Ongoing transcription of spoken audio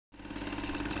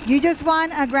You just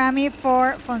won a Grammy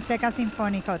for Fonseca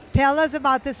Sinfónico. Tell us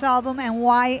about this album and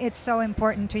why it's so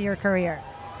important to your career.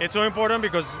 It's so important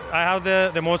because I have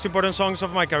the most important songs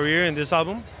of my career in this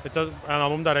album. It's an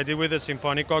album that I did with the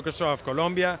Symphonic Orchestra of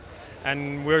Colombia,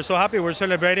 and we're so happy. We're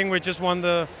celebrating. We just won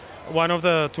one of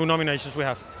the 2 nominations we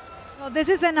have. Well, this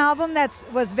is an album that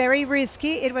was very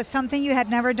risky. It was something you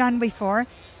had never done before.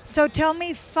 So tell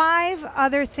me 5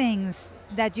 other things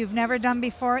that you've never done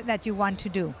before that you want to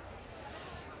do.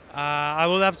 I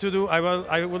would love to do. I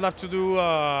would love to do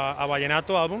a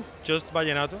vallenato album, just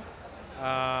vallenato.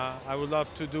 I would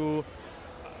love to do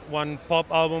one pop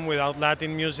album without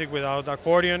Latin music, without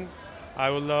accordion. I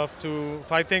would love to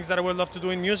 5 things that I would love to do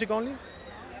in music only,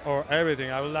 or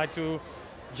everything. I would like to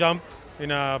jump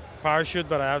in a parachute,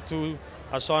 but I have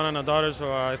a son and a daughter,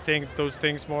 so I think those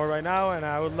things more right now. And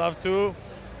I would love to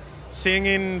sing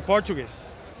in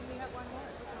Portuguese. And you have one more?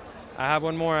 I have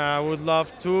one more. I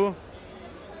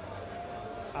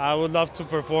would love to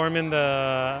perform in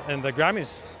the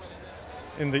Grammys,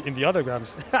 in the other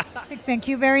Grammys. Thank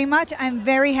you very much. I'm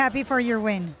very happy for your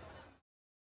win.